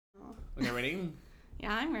Okay, ready?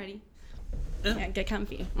 Yeah, I'm ready. Yeah, get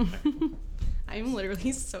comfy. I'm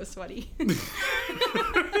literally so sweaty.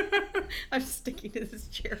 I'm sticking to this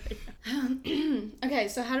chair right now. Okay,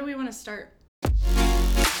 so how do we want to start?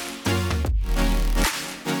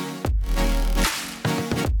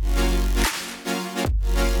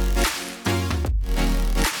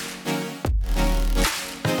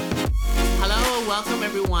 Hello, welcome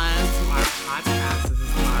everyone to our podcast. This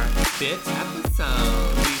is our 5th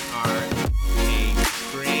episode. We are a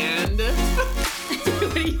grand...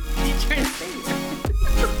 What are you trying to say here?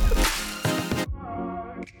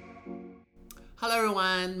 Hello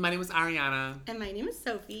everyone, my name is Ariana. And my name is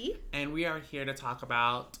Sophie. And we are here to talk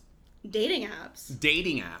about... Dating apps.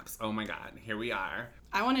 Dating apps. Oh my god, here we are.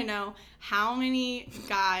 I want to know, how many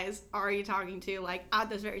guys are you talking to, like, at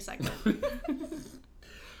this very second?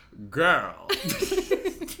 Girl.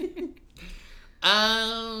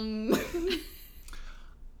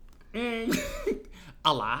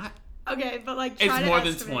 A lot. Okay, but like, It's try more to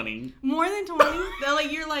than estimate. 20. More than 20? They're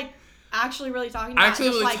like, you're like actually really talking to, Actually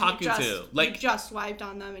just, really like, talking you just, to. Like, you just swiped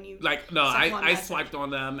on them and you like, no, sent one I message. swiped on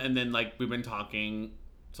them and then like we've been talking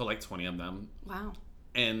to like 20 of them. Wow.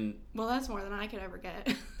 And Well, that's more than I could ever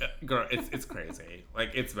get. girl, it's crazy.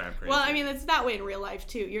 Like, it's bad crazy. Well, I mean, it's that way in real life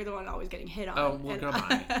too. You're the one always getting hit on. Oh, well, girl,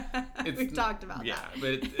 bye. We've talked about yeah, that.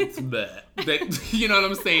 but it's bleh. But, you know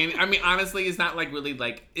what I'm saying? I mean, honestly, it's not like really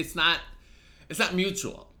like it's not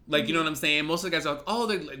mutual. Like, you know what I'm saying? Most of the guys are like, oh,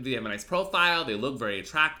 they have a nice profile, they look very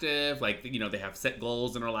attractive, like, you know, they have set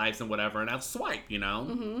goals in their lives and whatever, and I'll swipe, you know?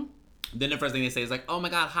 Mm-hmm. Then the first thing they say is like, oh my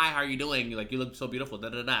god, hi, how are you doing? You're like, you look so beautiful,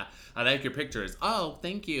 da-da-da. I like your pictures. Oh,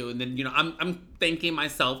 thank you. And then, you know, I'm thanking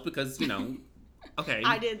myself because, you know, okay.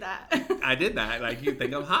 I did that. I did that. Like, you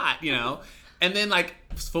think I'm hot, you know? And then, like,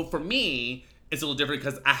 so for me, it's a little different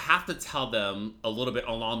because I have to tell them a little bit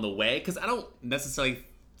along the way because I don't necessarily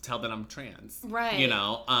tell that I'm trans. Right. You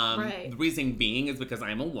know? Right. The reason being is because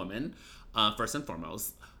I am a woman, first and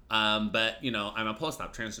foremost. But, you know, I'm a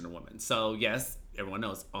post-op transgender woman. So, yes, everyone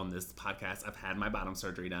knows on this podcast, I've had my bottom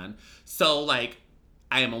surgery done. So, like,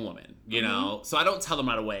 I am a woman, you know? So I don't tell them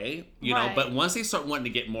right away, you know? But once they start wanting to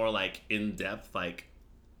get more, like, in-depth, like,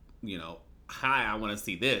 you know, hi, I want to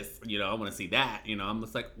see this, you know, I want to see that, you know? I'm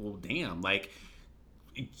just like, well, damn, like,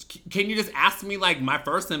 can you just ask me, like, my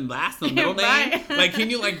first and last and middle name? Right. Like, can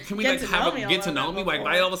we, like, have a get to know me? Like,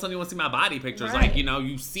 why all of a sudden you want to see my body pictures? Right. Like, you know,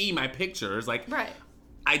 you see my pictures, like... Right.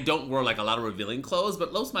 I don't wear, like, a lot of revealing clothes,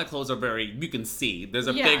 but most of my clothes are very, you can see. There's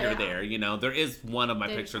a figure there, you know. There is one of my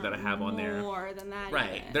pictures that I have on there. More than that.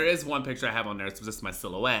 Right. Even. There is one picture I have on there. It's just my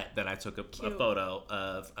silhouette that I took a photo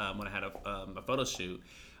of when I had a photo shoot.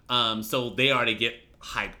 So they already get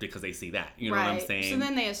hyped because they see that. You know what I'm saying? So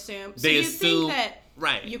then they assume. So they you assume, think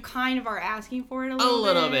that you kind of are asking for it a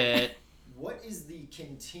little bit? What is the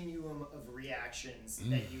continuum of reactions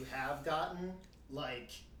that you have gotten,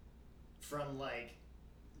 like, from, like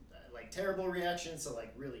terrible reactions to,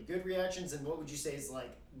 like, really good reactions, and what would you say is, like,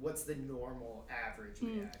 what's the normal average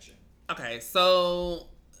reaction? Okay, so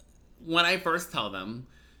when I first tell them,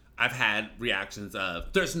 I've had reactions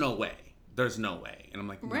of, there's no way. And I'm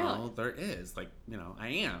like, no, there is. Like, you know, I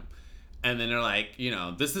am. And then they're like, you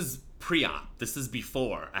know, this is pre-op. This is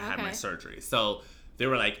before I had my surgery. So they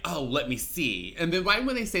were like, oh, let me see. And then right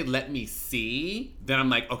when they say, let me see, then I'm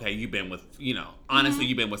like, okay, you've been with, you know, honestly,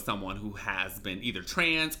 you've been with someone who has been either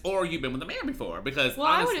trans or you've been with a man before. Because honestly,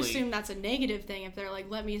 I would assume that's a negative thing if they're like,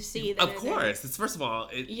 let me see. Of course. It's, first of all,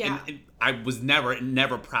 I was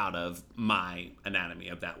never proud of my anatomy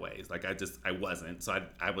of that way. Like, I wasn't. So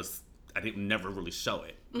I didn't never really show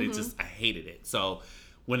it. I hated it. So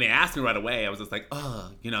when they asked me right away, I was just like,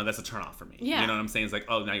 oh, you know, that's a turnoff for me. Yeah. You know what I'm saying? It's like,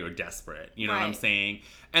 oh, now you're desperate. You know what I'm saying?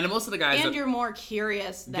 And most of the guys... And you're more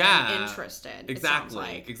curious than interested.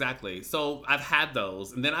 Exactly. So I've had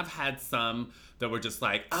those. And then I've had some that were just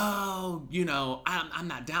like, oh, you know, I'm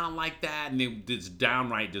not down like that. And they just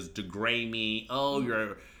downright just degrade me. Oh,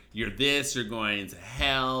 you're this, you're going to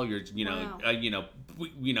hell. You're, you know,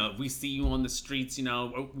 we see you on the streets, you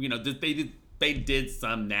know, they did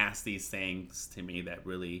some nasty things to me that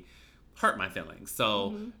really hurt my feelings.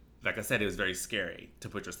 So, like I said, it was very scary to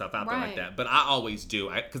put yourself out there like that. But I always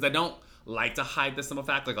do, because I don't like to hide the simple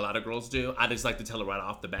fact like a lot of girls do. I just like to tell it right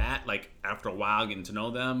off the bat, like after a while, getting to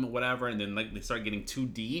know them or whatever, and then like they start getting too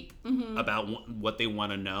deep about what they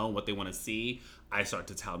want to know, what they want to see. I start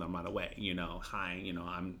to tell them right away, you know, hi, you know,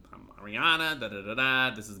 I'm Ariana,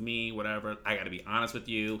 da-da-da-da, this is me, whatever. I got to be honest with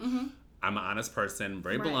you. I'm an honest person,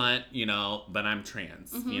 very blunt, you know, but I'm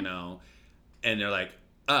trans, you know. And they're like,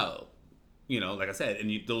 oh, you know, like I said,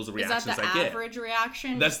 and those are reactions I get. Is that the average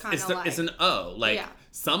reaction? It's an oh. Like,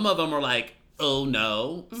 some of them are like, oh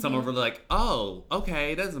no. Some are really like, oh,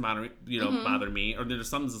 okay, it doesn't bother bother me. Or there's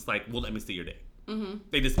some that's like, well, let me see your dick.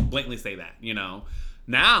 They just blatantly say that,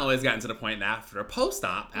 Now it's gotten to the point after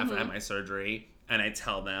post-op, after I had my surgery, and I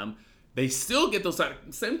tell them, they still get those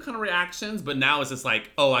same kind of reactions, but now it's just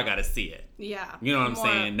like, oh, I gotta see it. Yeah. You know what I'm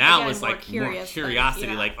saying? Now again, it's like more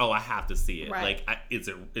curiosity, like, oh, I have to see it. Right. Like,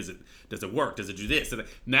 does it work? Does it do this?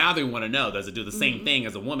 Now they want to know, does it do the same thing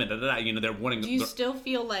as a woman? They're wanting. Do you still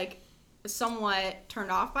feel like somewhat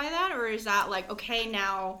turned off by that, or is that like, okay,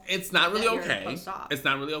 now it's not really okay. Post-op? It's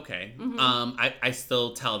not really okay. I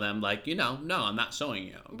still tell them, like, no, I'm not showing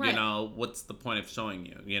you. Right. What's the point of showing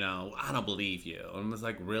you? I don't believe you. And I was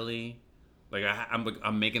like, really? Like,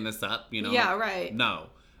 I'm making this up, Yeah, right. No.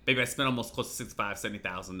 Baby, I spent almost close to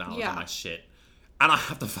 $65,000-$70,000 on my shit. I don't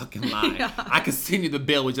have to fucking lie. Yeah. I can send you the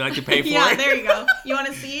bill. Would you like to pay for it? Yeah, there you go. You want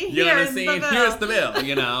to see? Here's the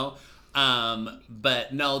bill,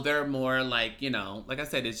 But no, they're more like, like I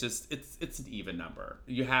said, it's an even number.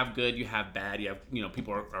 You have good, you have bad, you have,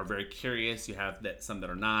 people are very curious. You have some that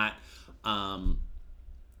are not.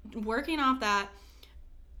 Working off that,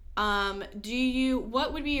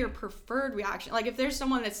 what would be your preferred reaction? Like, if there's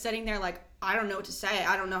someone that's sitting there like, I don't know what to say,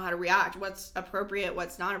 I don't know how to react, what's appropriate,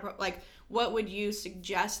 what's not appropriate, like, what would you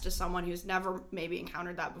suggest to someone who's never maybe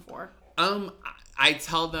encountered that before? I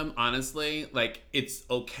tell them honestly, like, it's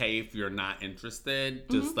okay if you're not interested,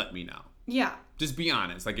 just let me know. Yeah. Just be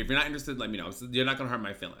honest. Like, if you're not interested, let me know. You're not gonna hurt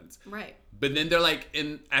my feelings. Right. But then they're like,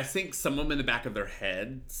 I think some of them in the back of their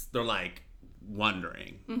heads, they're like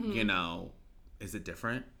wondering, is it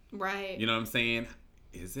different? Right. You know what I'm saying?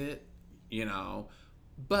 Is it?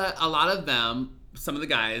 But a lot of them, some of the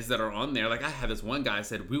guys that are on there, like I had this one guy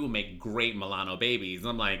said, we will make great Milano babies. And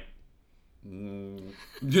I'm like, you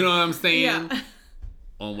know what I'm saying? Yeah.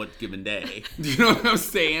 On what given day? You know what I'm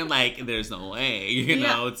saying? Like, there's no way,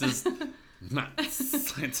 it's just not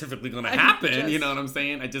scientifically going to happen. You know what I'm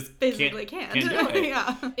saying? I just physically can't do it.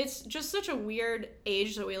 Yeah. It's just such a weird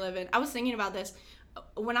age that we live in. I was thinking about this.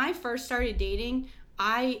 When I first started dating,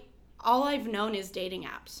 all I've known is dating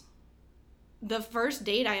apps. The first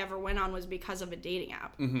date I ever went on was because of a dating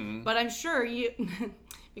app. Mm-hmm. But I'm sure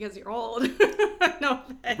because you're old. No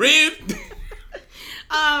offense. Rude.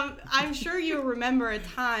 I'm sure you remember a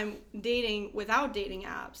time dating without dating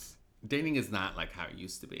apps. Dating is not like how it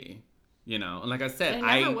used to be. And like I said, it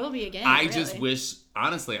never will be again. I really. just wish,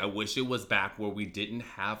 honestly, I wish it was back where we didn't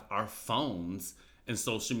have our phones and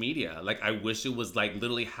social media. Like, I wish it was like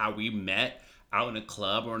literally how we met out in a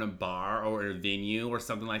club or in a bar or in a venue or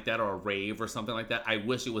something like that, or a rave or something like that. I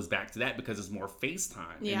wish it was back to that because it's more FaceTime.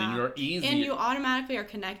 Yeah. And then you're easy. And you automatically are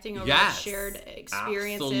connecting over shared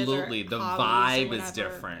experiences. Absolutely. The vibe is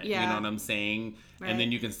different. Yeah. You know what I'm saying? Right. And then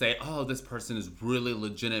you can say, oh, this person is really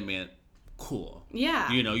legitimate. Cool. Yeah.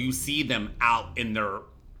 You see them out in their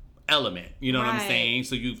element. You know what I'm saying?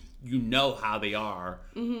 So you know how they are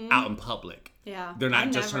out in public. Yeah. They're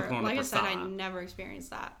not just trying to put on a facade. facade. Like I said, I never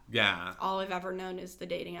experienced that. Yeah. All I've ever known is the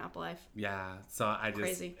dating app life. Yeah. So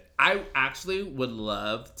Crazy. I actually would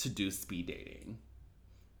love to do speed dating.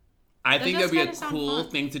 I think that'd be a cool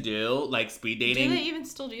thing to do, like speed dating. Do they even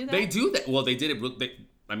still do that? They do that. Well, they did it.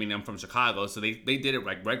 I'm from Chicago, so they did it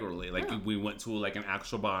like regularly. Like we went to like an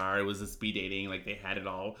actual bar. It was a speed dating. Like they had it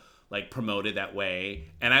all like promoted that way.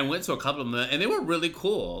 And I went to a couple of them, and they were really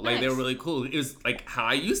cool. Like, they were really cool. It was like how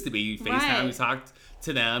I used to be. You FaceTime, you talk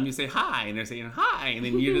to them, you say hi, and they're saying hi, and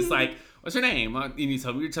then you're just like, what's your name? And you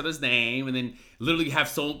tell each other's name, and then literally you have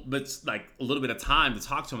so much, like, a little bit of time to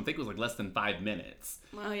talk to them. I think it was like less than 5 minutes.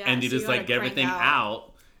 Well, yeah, and you so just like get everything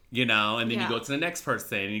out, and then you go to the next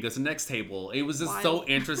person, and you go to the next table. It was just so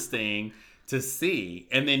interesting to see.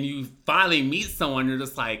 And then you finally meet someone, you're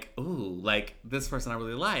just like, ooh, like, this person I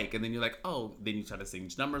really like. And then you're like, oh, then you try to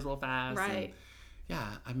exchange numbers real fast. Right. And yeah,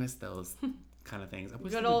 I miss those kind of things.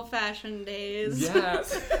 Good old-fashioned days.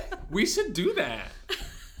 Yes. We should do that.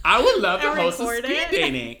 I would love to host a speed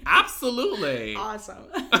dating. Absolutely. Awesome.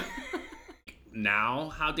 Now,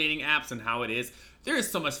 how dating apps and how it is, there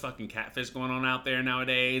is so much fucking catfish going on out there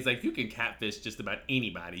nowadays. Like, you can catfish just about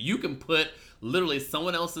anybody. You can put literally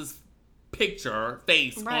someone else's face on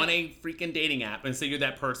a freaking dating app and say you're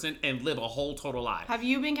that person and live a whole total lie. Have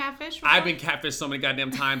you been catfished before? I've been catfished so many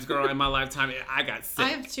goddamn times, girl, in my lifetime. I got sick. I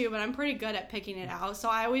have too, but I'm pretty good at picking it out. So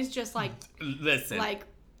I always just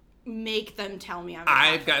make them tell me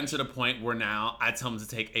I've gotten to the point where now I tell them to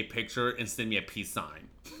take a picture and send me a peace sign.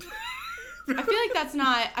 I feel like that's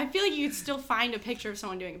not. I feel like you'd still find a picture of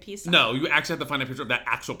someone doing a peace sign. No, you actually have to find a picture of that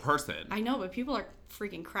actual person. I know, but people are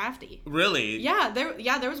freaking crafty. Really? Yeah,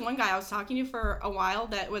 there was one guy I was talking to for a while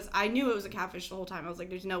I knew it was a catfish the whole time. I was like,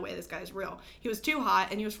 there's no way this guy's real. He was too hot,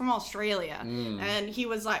 and he was from Australia, and he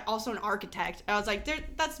was like also an architect. I was like,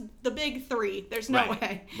 that's the big three. There's no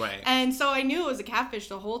way. Right. And so I knew it was a catfish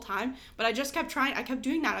the whole time, but I just kept trying. I kept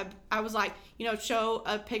doing that. I was like, show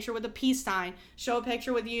a picture with a peace sign, show a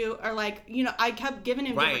picture with you, or like, I kept giving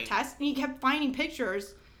him different tests, and he kept finding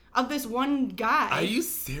pictures of this one guy. Are you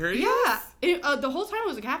serious? Yeah. The whole time it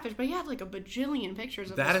was a catfish, but he had like a bajillion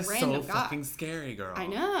pictures of this random guy. That is so fucking scary, girl. I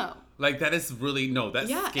know. Like, that is really, that's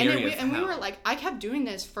scary and we were like, I kept doing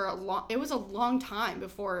this for it was a long time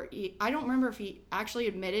before I don't remember if he actually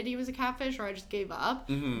admitted he was a catfish or I just gave up.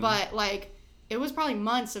 Mm-hmm. But like, it was probably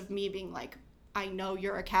months of me being like, I know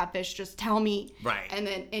you're a catfish, just tell me. Right.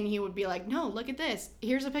 And he would be like, no, look at this.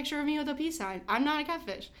 Here's a picture of me with a peace sign. I'm not a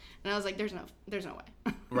catfish. And I was like, there's no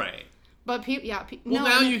way. Right. But people, well,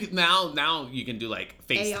 now you can do like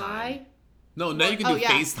FaceTime. AI. No, now you can do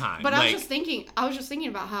FaceTime. But I was just thinking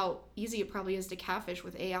about how easy it probably is to catfish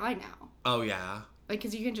with AI now. Oh yeah. Like,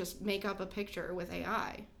 because you can just make up a picture with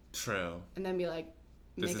AI. True. And then be like,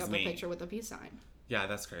 make up a picture with a peace sign. Yeah,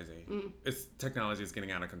 that's crazy. Technology is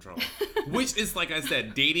getting out of control. Which is, like I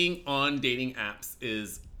said, dating on dating apps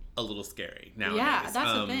is a little scary nowadays. Yeah,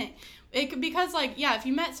 that's the thing. Because, like, if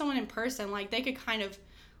you met someone in person, like, they could kind of,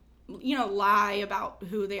 lie about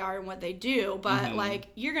who they are and what they do. But, like,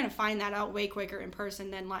 you're going to find that out way quicker in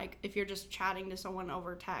person than, like, if you're just chatting to someone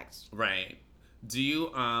over text. Right. Do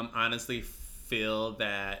you honestly feel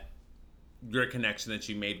that your connection that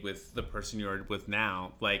you made with the person you're with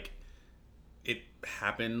now, like, it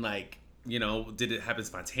happened, like, did it happen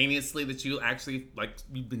spontaneously that you actually, like,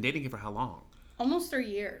 you've been dating him for how long? Almost 3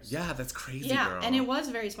 years. Yeah, that's crazy, girl. Yeah, and it was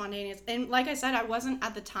very spontaneous. And like I said, I wasn't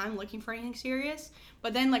at the time looking for anything serious.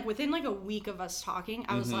 But then, like, within, like, a week of us talking,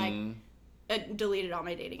 I was like, it deleted all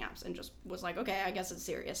my dating apps and just was like, okay, I guess it's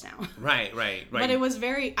serious now. Right. But it was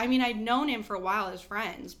I'd known him for a while as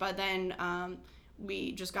friends, but then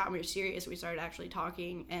we just got more serious. We started actually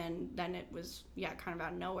talking, and then it was, kind of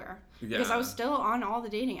out of nowhere. Yeah. Because I was still on all the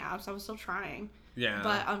dating apps. I was still trying. Yeah.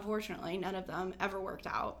 But unfortunately, none of them ever worked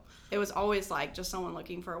out. It was always, like, just someone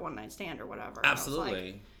looking for a one-night stand or whatever.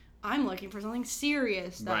 Absolutely. Like, I'm looking for something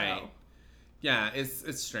serious, though. Right. Yeah,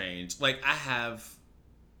 it's strange. Like, I'm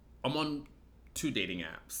on 2 dating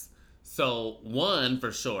apps. So, one,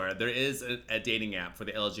 for sure, there is a dating app for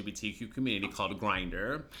the LGBTQ community called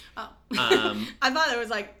Grindr. Oh. I thought it was,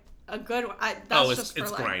 like, a good one. It's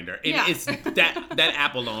Grindr. It's that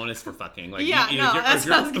app alone is for fucking. Like, that's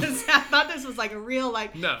what I was gonna say. I thought this was like a real,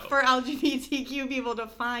 like, no. for LGBTQ people to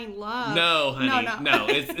find love. No, honey, no.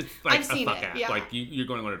 It's like I've seen a fuck it, app. yeah. Like, you're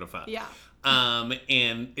going order to fuck. Yeah.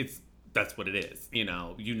 And that's what it is. You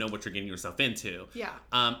know what you're getting yourself into. Yeah.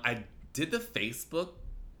 I did the Facebook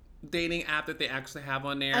dating app that they actually have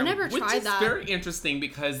on there. I never tried that. Which is very interesting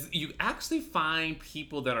because you actually find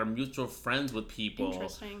people that are mutual friends with people.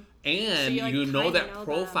 Interesting. And so you know that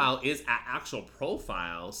profile is an actual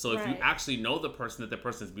profile. So if you actually know the person that the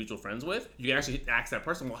person is mutual friends with, you can actually ask that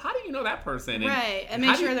person, well, how do you know that person? Right. And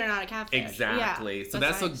make sure they're not a catfish. Exactly. Yeah, so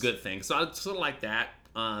that's nice. A good thing. So I sort of like that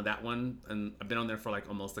one. And I've been on there for like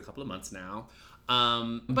almost a couple of months now.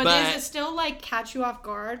 But does it still, like, catch you off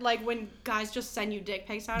guard? Like, when guys just send you dick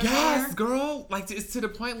pics out of nowhere? Yes, girl. Like, it's to the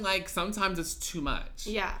point, like, sometimes it's too much.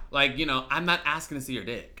 Yeah. Like, I'm not asking to see your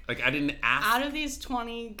dick. Like, I didn't ask. Out of these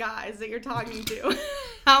 20 guys that you're talking to,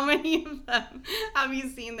 how many of them have you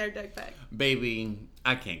seen their dick pic? Baby,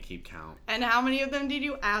 I can't keep count. And how many of them did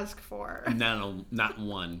you ask for? No, not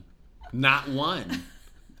one. Not one.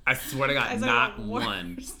 I swear to God, not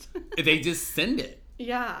one. They just send it.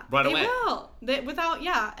 Yeah. Right away. They will. Without,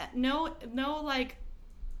 no, like,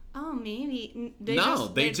 oh, maybe. They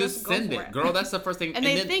just send it. Girl, that's the first thing. And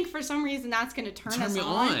they think for some reason that's going to turn us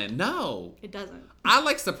on. No. It doesn't. I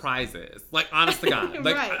like surprises. Like, honest to God.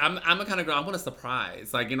 Like, right. I'm the kind of girl, I want a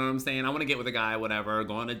surprise. Like, you know what I'm saying? I want to get with a guy, whatever,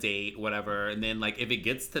 go on a date, whatever. And then, like, if it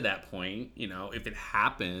gets to that point, if it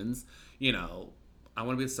happens, I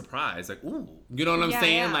want to be surprised. Like, ooh. You know what I'm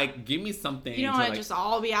saying? Yeah. Like, give me something. You don't want to just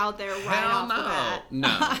all be out there right off the bat. No.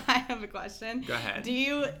 I have a question. Go ahead. Do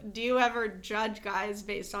you ever judge guys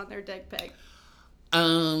based on their dick pic? I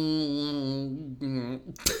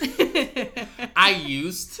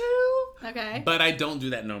used to. Okay. But I don't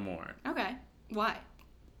do that no more. Okay. Why?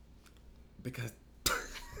 Because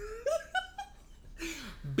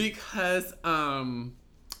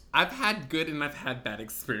I've had good and I've had bad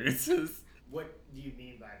experiences. What do you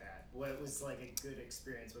mean by that? What was like a good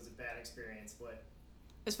experience? Was a bad experience? What?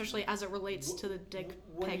 especially as it relates to the dick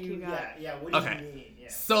What pic do you, you got. yeah, what do Okay. you mean? Yeah.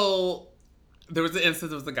 So there was an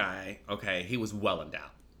instance. There was a guy. Okay, he was well endowed,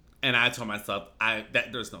 and I told myself,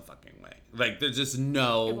 that there's no fucking way. Like, there's just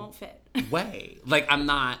no It won't fit. way. Like, I'm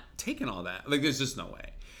not taking all that. Like, there's just no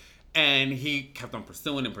way. And he kept on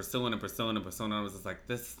pursuing and pursuing and pursuing and pursuing. And I was just like,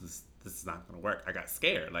 this is not going to work. I got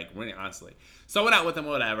scared, like, really honestly. So I went out with him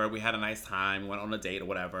or whatever. We had a nice time. Went on a date or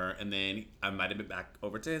whatever. And then I might have been back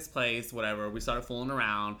over to his place, whatever. We started fooling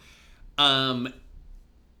around.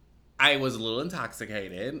 I was a little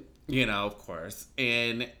intoxicated, you know, of course.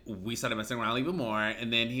 And we started messing around even more.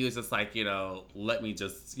 And then he was just like, you know, let me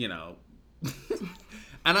just, you know.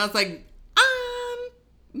 And I was like,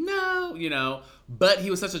 no, you know. But he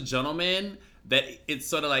was such a gentleman that it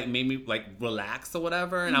sort of like made me like relax or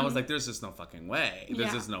whatever. And I was like, there's just no fucking way.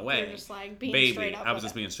 There's just no way. You're just like being Baby, straight up I was with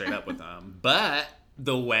just it. being straight up with him. But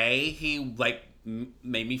the way he like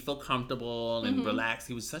made me feel comfortable and relaxed,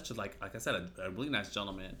 he was such a like I said, a really nice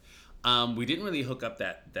gentleman. We didn't really hook up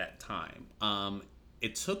that time.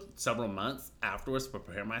 It took several months afterwards to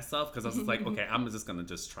prepare myself because I was just like, okay, I'm just gonna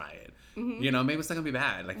just try it. You know, maybe it's not gonna be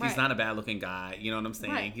bad. Like, he's Right. not a bad looking guy. You know what I'm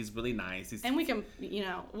saying? Right. He's really nice. He's And we can, you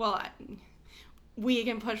know, we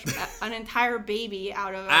can push an entire baby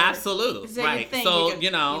out of our absolute zig right. thing. So You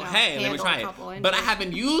could, hey, let me handle try a couple it. But I inches.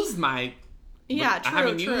 haven't used my. Yeah, true, I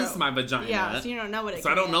haven't true. used my vagina. Yeah, so you don't know what it So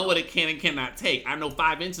I can don't know handle. what it can and cannot take. I know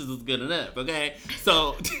 5 inches is good enough, okay?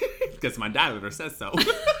 So, because my dilator says so.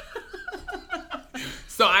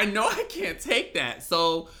 So I know I can't take that.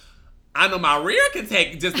 So I know my rear can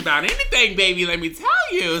take just about anything, baby, let me tell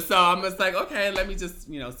you. So I'm just like, okay, let me just,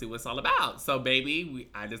 you know, see what it's all about. So, baby,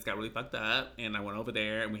 I just got really fucked up, and I went over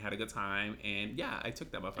there, and we had a good time. And, yeah, I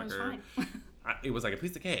took that motherfucker. It was fine. It was like a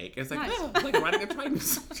piece of cake. It's like, Nice. yeah, like riding a train.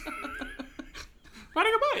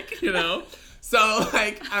 Riding a bike, you know? So,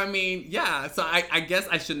 like, I mean, yeah. So I guess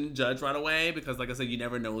I shouldn't judge right away because, like I said, you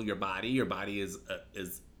never know your body. Your body is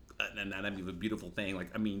an anatomy of a beautiful thing.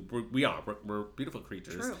 Like, I mean, we're beautiful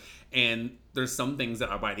creatures. True. And there's some things that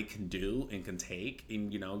our body can do and can take.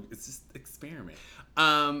 And, you know, it's just experiment.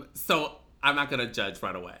 So I'm not going to judge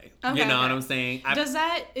right away. Okay, you know okay. what I'm saying?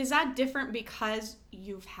 Is that different because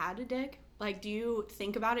you've had a dick? Like, do you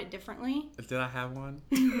think about it differently? Did I have one?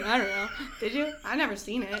 I don't know. Did you? I never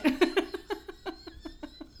seen it.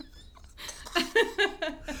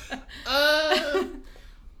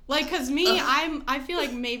 Like, cause me, I feel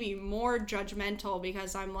like maybe more judgmental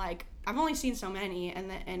because I'm like, I've only seen so many,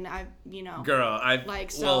 and I've, you know. Girl,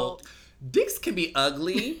 well, dicks can be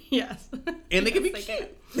ugly. Yes. And they can be Yes,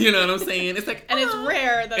 cute. You know what I'm saying? It's like, And it's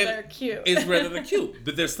rare that and they're cute. It's rare that they're cute.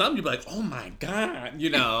 But there's some you'd be like, oh my God, you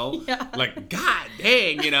know? Yeah. Like, God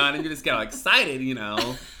dang, you know? And then you just get all excited, you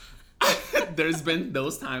know? There's been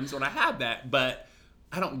those times when I have that, but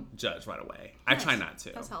I don't judge right away. I try not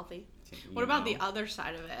to. That's healthy. You What about know? the other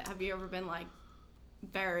side of it? Have you ever been like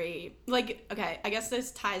very like okay, I guess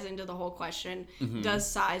this ties into the whole question. Mm-hmm. Does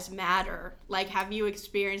size matter? Like, have you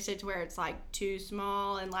experienced it to where it's like too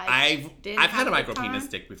small and like I've didn't had have a the micro time? penis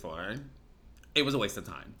dick before. It was a waste of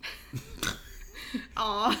time.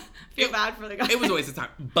 Aw, feel bad for the guy. It was a waste of time.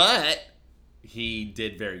 But he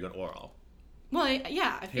did very good oral. Well,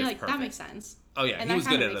 yeah, I feel was like perfect. that makes sense. Oh yeah, And he that was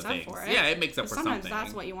good kinda at the makes up things. for it. Yeah, it makes up 'Cause for sometimes something.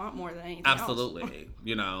 that's what you want more than anything else. Absolutely.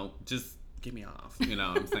 You know, just get me off. You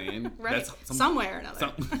know what I'm saying? Right. That's Some way or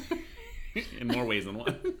another. in more ways than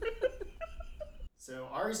one. So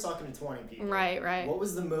Ari's talking to 20 people. Right. What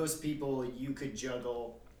was the most people you could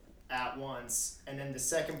juggle at once? And then the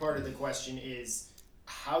second part of the question is,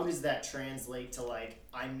 how does that translate to, like,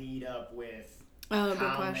 I meet up with Oh, good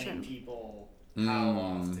how question. many people, how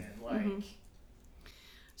often? Like,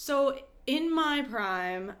 So in my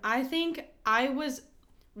prime, I think I was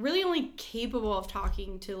really only capable of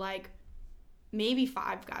talking to like maybe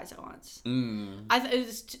 5 guys at once.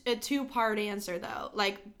 It's a 2-part answer though.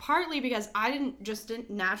 Like, partly because I didn't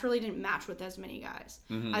naturally match with as many guys.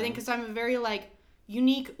 I think because I'm a very like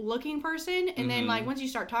unique looking person, and then like once you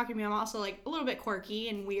start talking to me, I'm also like a little bit quirky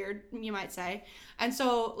and weird, you might say. And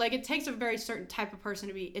so like it takes a very certain type of person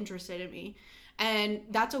to be interested in me. And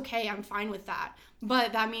that's okay. I'm fine with that.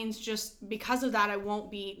 But that means just because of that, I won't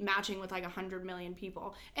be matching with like 100 million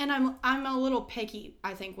people. And I'm a little picky,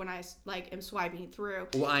 I think, when I like am swiping through.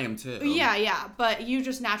 Well, I am too. Yeah. But you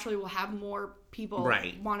just naturally will have more people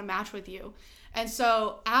want to match with you. And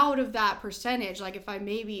so out of that percentage, like if I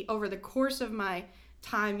maybe over the course of my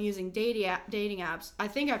time using dating apps, I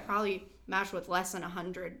think I probably matched with less than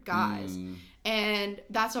 100 guys. And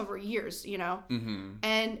that's over years, you know?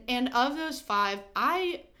 And of those 5,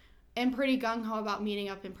 I am pretty gung-ho about meeting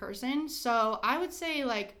up in person. So I would say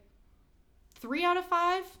like 3 out of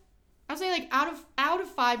 5, I'd say like out of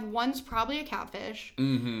 5, one's probably a catfish.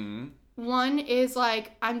 Mm-hmm. One is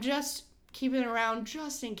like, I'm just keeping it around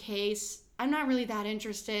just in case. I'm not really that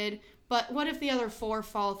interested, but what if the other 4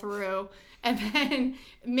 fall through? And then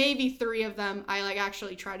maybe 3 of them I like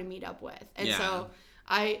actually try to meet up with. And so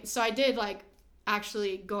I did like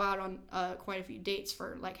actually go out on quite a few dates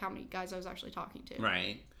for like how many guys I was actually talking to.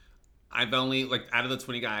 Right. I've only, like, out of the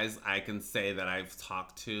 20 guys I can say that I've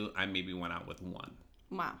talked to, I maybe went out with 1.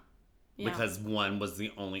 Wow. Yeah. Because 1 was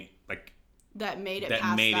the only, like, that made it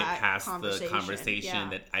past conversation. the conversation yeah.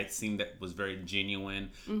 that I seemed that was very genuine,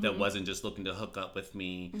 that wasn't just looking to hook up with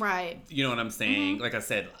me. Right. You know what I'm saying? Like I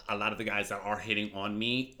said, a lot of the guys that are hitting on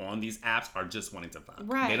me on these apps are just wanting to fuck.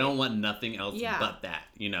 Right. They don't want nothing else but that,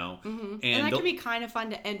 you know? And that can be kind of fun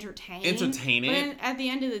to entertain. Entertain it. But at the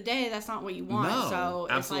end of the day, that's not what you want. No, so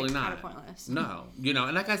it's absolutely like not. kind of pointless. No. You know,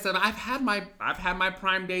 and like I said, I've had my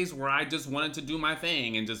prime days where I just wanted to do my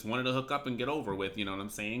thing and just wanted to hook up and get over with, you know what I'm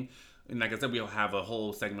saying? And like I said, we'll have a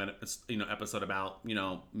whole segment, you know, episode about, you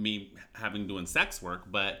know, me doing sex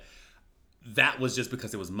work, but that was just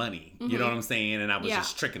because it was money. You know what I'm saying? And I was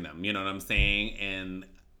just tricking them, you know what I'm saying? And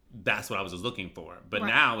that's what I was just looking for. But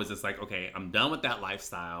now it's just like, okay, I'm done with that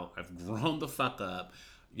lifestyle. I've grown the fuck up.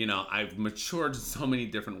 You know, I've matured in so many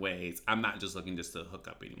different ways. I'm not just looking just to hook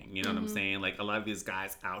up anything. You know what I'm saying? Like, a lot of these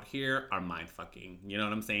guys out here are mind fucking. You know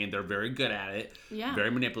what I'm saying? They're very good at it. Yeah. Very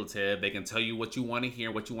manipulative. They can tell you what you want to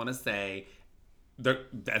hear, what you want to say.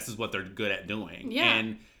 This is what they're good at doing. Yeah.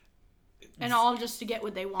 And all just to get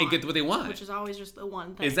what they want. And get what they want. Which is always just the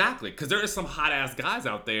one thing. Exactly. Because there is some hot-ass guys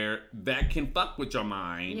out there that can fuck with your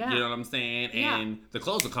mind. Yeah. You know what I'm saying? And the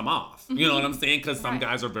clothes will come off. You know what I'm saying? Because some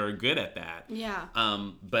guys are very good at that. Yeah.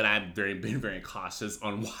 But I've been very cautious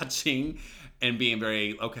on watching and being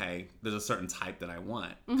very, okay, there's a certain type that I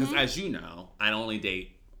want. Because as you know, I only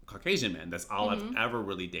date Caucasian men. That's all I've ever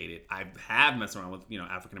really dated. I have messed around with, you know,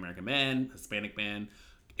 African-American men, Hispanic men,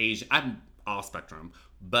 Asian. I'm all spectrum.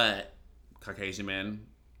 But Caucasian men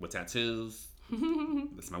with tattoos,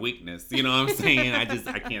 that's my weakness. You know what I'm saying? I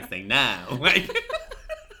can't say no. Like,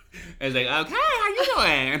 it's like, okay, how you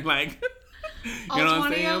doing? Like, all you know what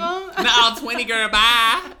I'm 20 saying? of them? No, all 20, girl,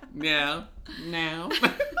 bye. Yeah, no.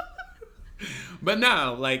 But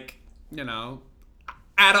no, like, you know,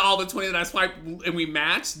 out of all the 20 that I swiped and we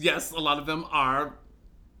matched, yes, a lot of them are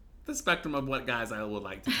the spectrum of what guys I would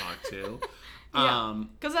like to talk to. Yeah,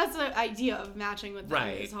 because that's the idea of matching with them.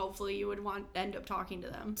 Right. Is hopefully you would end up talking to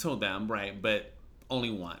them. To them, right? But only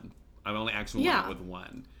one. I've only actually went out with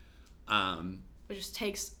one. It just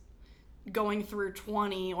takes going through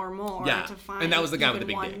 20 or more to find. And that was the guy with the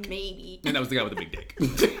big one, dick. maybe. And that was the guy with the big dick.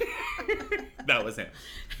 That was him.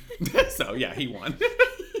 So yeah, he won.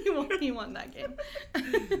 He won that game.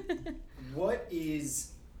 What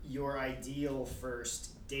is your ideal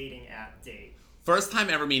first dating app date? First time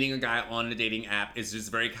ever meeting a guy on a dating app is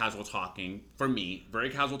just very casual talking. For me, very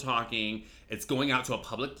casual talking. It's going out to a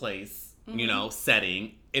public place, you know,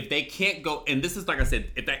 setting. If they can't go, and this is like I said,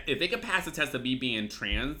 if they can pass the test of me being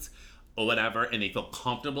trans or whatever, and they feel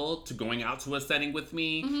comfortable to going out to a setting with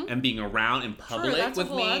me and being around in public that's with a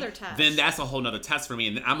whole me, other test. then that's a whole nother test for me,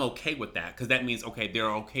 and I'm okay with that because that means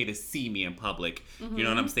they're okay to see me in public. You know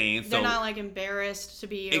what I'm saying? They're not like embarrassed to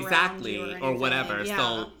be around you or anything. or whatever. Yeah.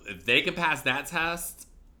 So if they can pass that test,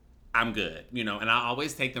 I'm good. You know, and I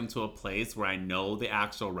always take them to a place where I know the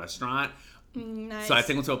actual restaurant. Nice. So I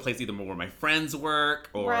take them to a place either where my friends work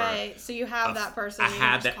or so you have that person. I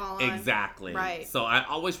have that call on. exactly. Right. So I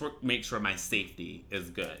always make sure my safety is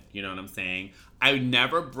good. You know what I'm saying? I would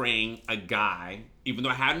never bring a guy, even though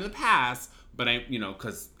I had in the past, but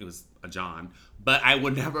because it was a John. But I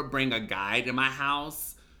would never bring a guy to my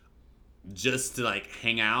house just to like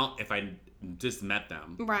hang out if I just met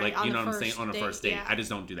them. Right. Like, you know what I'm saying? On a date, first date. yeah. I just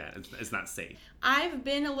don't do that. It's not safe. I've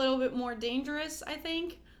been a little bit more dangerous, I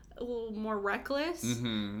think. A little more reckless.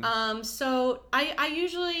 So I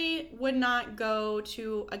usually would not go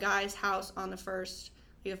to a guy's house on the first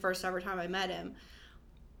ever time I met him.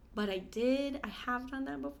 But I have done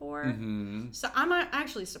that before. So I'm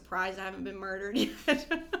actually surprised I haven't been murdered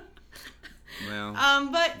yet. Well.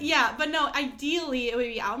 But no, ideally it would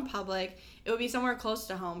be out in public. It would be somewhere close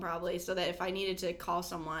to home probably, so that if I needed to call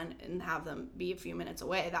someone and have them be a few minutes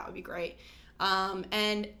away, that would be great.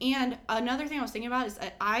 And another thing I was thinking about is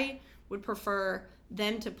that I would prefer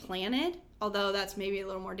them to plan it, although that's maybe a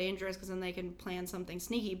little more dangerous because then they can plan something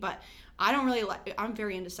sneaky. But I don't really I'm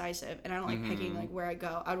very indecisive and I don't like picking like where I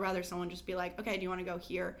go. I'd rather someone just be like, okay, do you want to go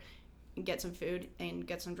here and get some food and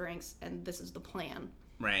get some drinks and this is the plan.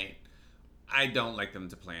 Right. I don't like them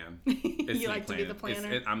to plan. You like to be the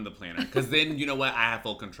planner? I'm the planner. Because then, you know what? I have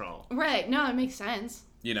full control. Right. No, it makes sense.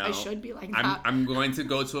 You know, I should be like that. I'm going to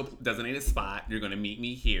go to a designated spot. You're going to meet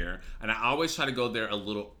me here. And I always try to go there a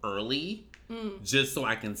little early just so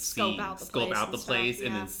I can scope out the place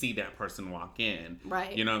and then see that person walk in.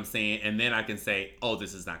 Right. You know what I'm saying? And then I can say, oh,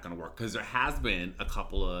 this is not going to work. Because there has been a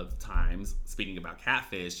couple of times, speaking about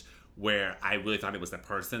catfish, where I really thought it was the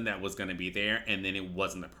person that was going to be there, and then it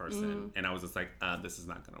wasn't the person. And I was just like, this is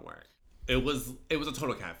not going to work. It was a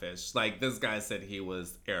total catfish. Like, this guy said he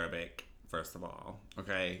was Arabic. First of all,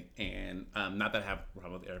 okay, and not that I have a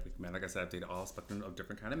problem with Arabic men. Like I said, I've dated all spectrum of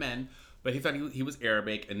different kind of men, but he thought he was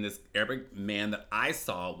Arabic, and this Arabic man that I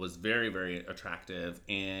saw was very, very attractive,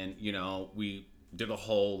 and you know, we did a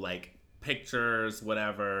whole like pictures,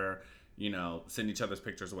 whatever, you know, send each other's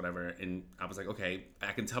pictures, whatever, and I was like, okay,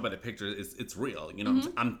 I can tell by the picture it's real, you know,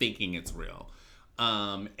 I'm thinking it's real,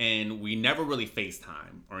 and we never really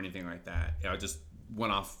FaceTime or anything like that. I just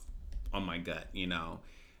went off on my gut, you know.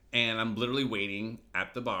 And I'm literally waiting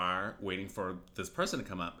at the bar, waiting for this person to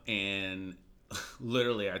come up. And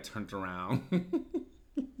literally, I turned around.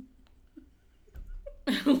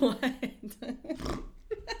 What?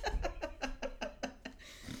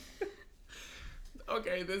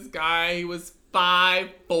 Okay, this guy, he was 5'4".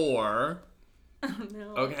 Oh,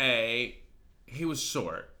 no. Okay. He was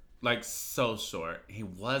short. Like, so short. He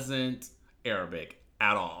wasn't Arabic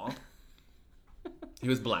at all. He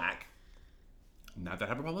was black. Not that I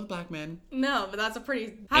have a problem with black men. No, but that's a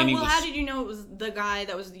pretty... How did you know it was the guy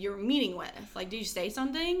that was you're meeting with? Like, did you say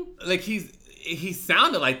something? Like, he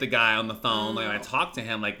sounded like the guy on the phone. Like, I talked to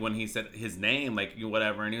him, like, when he said his name, like,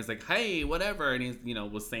 whatever, and he was like, hey, whatever, and he, you know,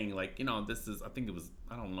 was saying, like, you know, this is, I think it was,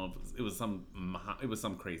 I don't know, it was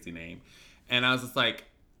some crazy name. And I was just like,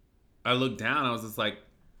 I looked down, I was just like,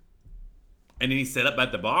 and then he sat up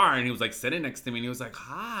at the bar, and he was, like, sitting next to me, and he was like,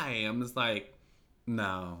 hi. I'm just like...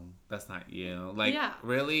 No, that's not you. Like,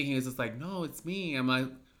 really? He was just like, no, it's me. I'm like,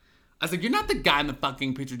 I was like, you're not the guy in the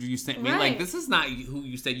fucking picture you sent me. Right. Like, this is not who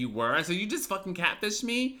you said you were. I said, you just fucking catfished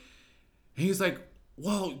me? And he's like,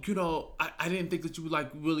 well, you know, I didn't think that you would,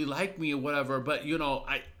 like, really like me or whatever, but, you know,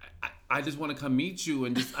 I just want to come meet you.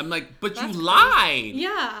 And just, I'm like, but you lied.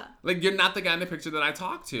 Yeah. Like, you're not the guy in the picture that I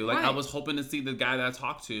talked to. Like, I was hoping to see the guy that I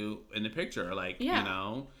talked to in the picture. Like, you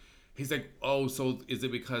know. He's like, oh, so is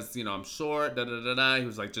it because, you know, I'm short, da-da-da-da. He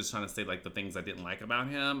was, like, just trying to say, like, the things I didn't like about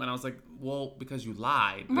him. And I was like, well, because you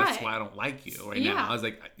lied. That's why I don't like you now. I was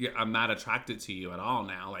like, I'm not attracted to you at all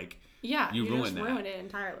now. Like, you ruined that. Ruined it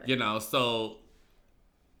entirely. You know, so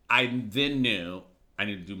I then knew I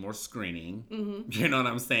needed to do more screening. Mm-hmm. You know what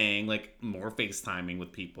I'm saying? Like, more FaceTiming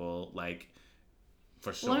with people, like,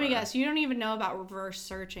 for sure. Let me guess, you don't even know about reverse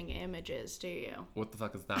searching images, do you? What the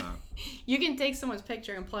fuck is that? You can take someone's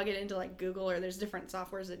picture and plug it into like Google, or there's different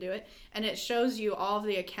softwares that do it, and it shows you all of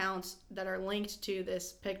the accounts that are linked to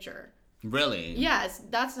this picture. Really? Yes,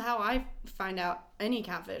 that's how I find out any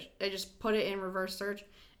catfish. I just put it in reverse search,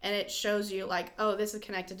 and it shows you like, oh, this is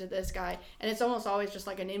connected to this guy, and it's almost always just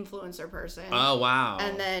like an influencer person. Oh, wow.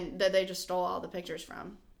 And then that they just stole all the pictures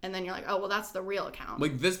from. And then you're like, oh, well, that's the real account.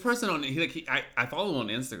 Like, this person on, I follow him on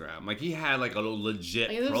Instagram. Like, he had, like, a legit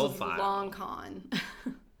profile. This was long con.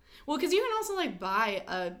 Well, because you can also, like, buy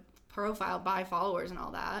a profile, buy followers and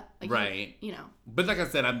all that. Like, right. You know. But like I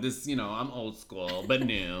said, I'm just, you know, I'm old school, but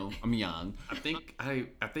new. I'm young. I think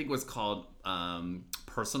it was called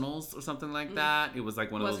Personals or something like that. It was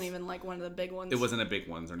like one of those. It wasn't even like one of the big ones. It wasn't a big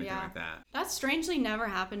ones or anything like that. That strangely never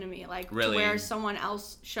happened to me. Like, really? To where someone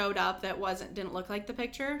else showed up that didn't look like the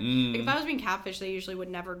picture. Like, if I was being catfished, they usually would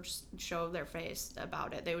never just show their face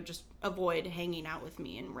about it. They would just avoid hanging out with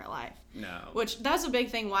me in real life. No. Which, that's a big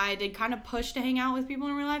thing why I did kind of push to hang out with people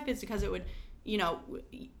in real life, is because it would, you know,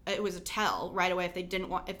 it was a tell right away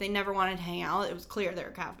if they never wanted to hang out. It was clear they were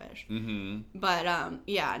catfish. Mm-hmm. But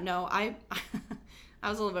yeah, no, I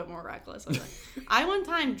was a little bit more reckless. I one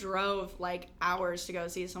time drove like hours to go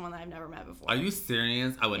see someone that I've never met before. Are you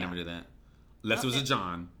serious? I would never do that. Unless it was a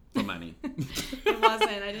John for money. It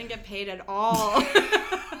wasn't. I didn't get paid at all.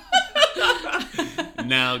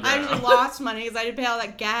 No, girl. I just lost money because I didn't pay all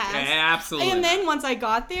that gas. Yeah, absolutely. And then once I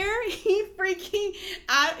got there, he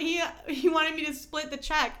wanted me to split the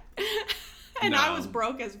check. And I was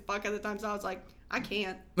broke as fuck at the time, so I was like, I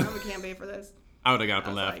can't pay for this. I would have got up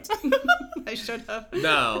and left. Like, I should have.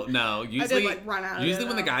 No. Usually, I did, run out of usually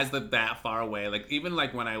when the guys live that far away, like even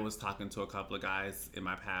like when I was talking to a couple of guys in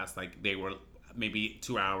my past, like they were maybe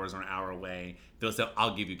 2 hours or an hour away, they'll say,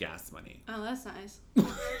 I'll give you gas money. Oh, that's nice.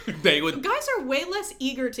 They would. Guys are way less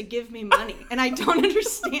eager to give me money, and I don't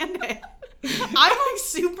understand it. I'm like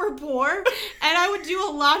super poor, and I would do a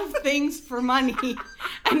lot of things for money,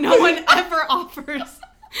 and no one ever offers.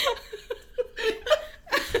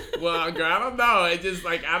 Well, girl, I don't know. It just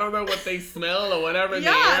like I don't know what they smell or whatever.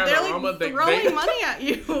 Yeah, they're like throwing money at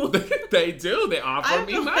you. They do. They I offer have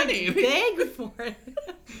me to money. like beg for it.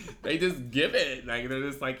 They just give it. Like they're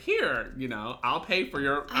just like, here, I'll pay for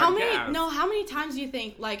your How gas. many times do you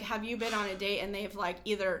think like have you been on a date and they've like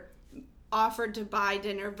either offered to buy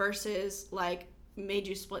dinner versus like made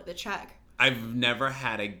you split the check? I've never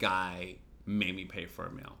had a guy made me pay for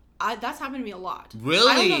a meal. That's happened to me a lot.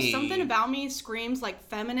 Really? I don't know, something about me screams like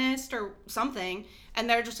feminist or something, and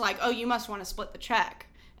they're just like, oh, you must want to split the check.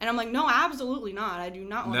 And I'm like, no, absolutely not. I do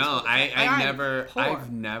not want to split the check.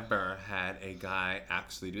 I've never had a guy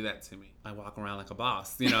actually do that to me. I walk around like a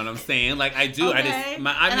boss. You know what I'm saying? Like I do. Okay.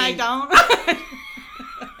 I don't.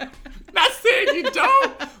 Not saying you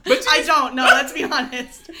don't, but I don't. No, let's be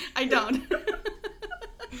honest. I don't.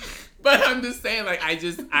 But I'm just saying, like, I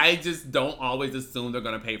just don't always assume they're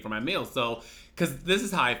gonna pay for my meal. So, because this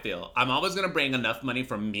is how I feel, I'm always gonna bring enough money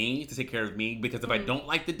from me to take care of me. Because if I don't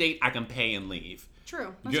like the date, I can pay and leave.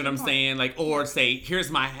 True. You know what I'm saying? Like, or say, here's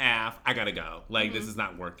my half, I gotta go. Like, this is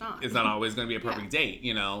not working. It's not always gonna be a perfect date.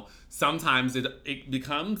 Sometimes it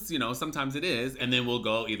becomes, sometimes it is, and then we'll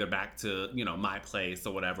go either back to my place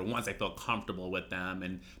or whatever. Once I feel comfortable with them,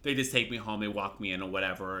 and they just take me home, they walk me in or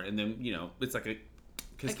whatever, and then it's like a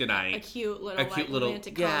kiss goodnight. A cute little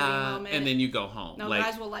romantic comedy moment. And then you go home. No, like,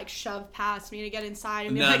 guys will like shove past me to get inside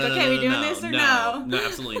and be okay, we doing this or no? No,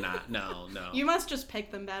 absolutely not. No. You must just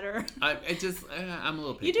pick them better. I'm a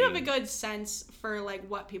little picky. You do have a good sense for like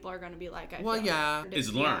what people are going to be like. I feel.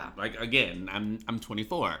 It's learned. Yeah. Like again, I'm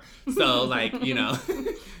 24, so like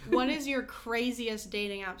What is your craziest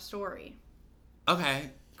dating app story?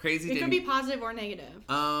 Okay, crazy. It could be positive or negative.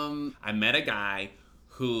 I met a guy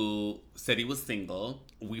who said he was single.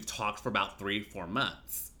 We've talked for about 3-4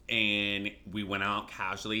 months. And we went out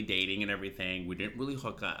casually dating and everything. We didn't really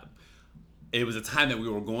hook up. It was a time that we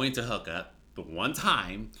were going to hook up. The one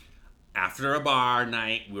time, after a bar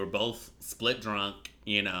night, we were both split drunk.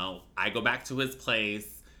 I go back to his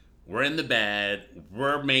place. We're in the bed.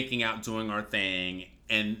 We're making out, doing our thing.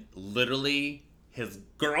 And literally, his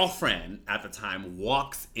girlfriend at the time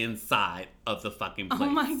walks inside of the fucking place. Oh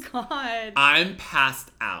my God. I'm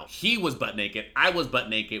passed out. He was butt naked. I was butt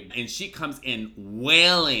naked. And she comes in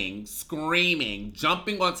wailing, screaming,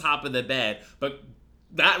 jumping on top of the bed, but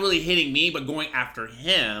not really hitting me, but going after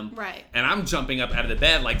him. Right. And I'm jumping up out of the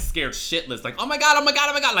bed, like scared shitless. Like, oh my God.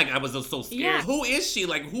 Like, I was just so scared. Yeah. Who is she?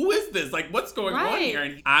 Like, who is this? Like, what's going on here?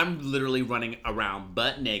 And I'm literally running around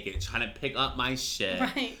butt naked, trying to pick up my shit.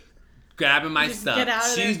 Right. Grabbing my Just stuff. get out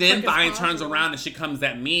of there She as then quick as finally turns possible. around and she comes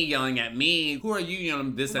at me, yelling at me. Who are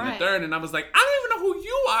you? This and the Right. third. And I was like, I don't even know who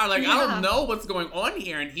you are. Like, I Yeah. don't know what's going on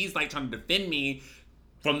here. And he's like trying to defend me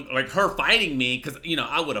from like her fighting me because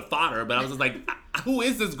I would have fought her, but I was just like, who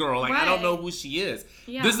is this girl? Like, I don't know who she is.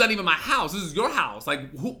 Yeah. This is not even my house. This is your house.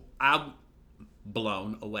 Like, who? I'm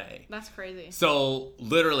blown away. That's crazy. So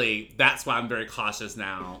literally, that's why I'm very cautious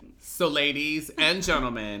now. So ladies and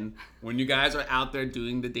gentlemen, when you guys are out there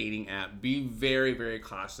doing the dating app, be very, very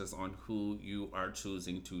cautious on who you are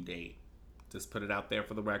choosing to date. Just put it out there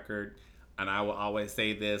for the record. And I will always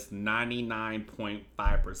say this,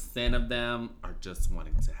 99.5% of them are just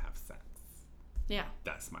wanting to have sex. Yeah.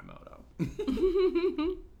 That's my motto.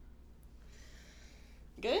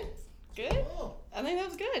 Good? Good? Oh. I think that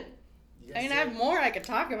was good. You I guys mean, I have more I could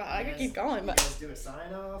talk about. I could keep going, You but guys do a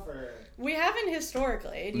sign off or? we haven't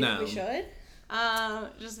historically. Do you think No. we should?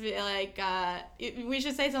 Just be like, we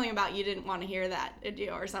should say something about you didn't want to hear that, did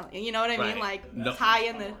you, or something. You know what I mean? Right. Like, No. tie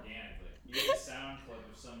in the... Organically. You get a sound clip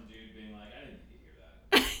of some dude being like, I didn't need to hear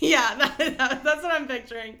that. Yeah, that's what I'm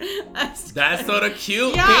picturing. That's Sort of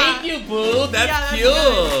cute. Yeah. Thank you, boo. That's Yeah, that's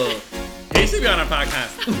cute. He should be on our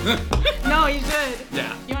podcast. No, you should.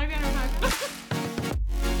 Yeah. You want to be on our podcast?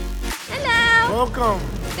 Hello. Welcome.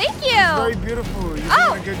 Thank Very you. beautiful. You're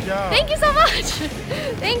Oh, doing a good job. Thank you so much.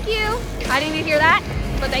 Thank you. I didn't need to hear that,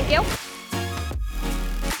 but thank you.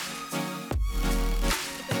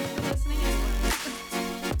 Listening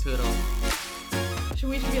anyway. Toodle.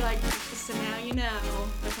 We should be like, so now you know.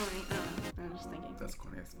 Or something. I don't know. I'm just thinking. That's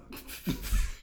corny as fuck.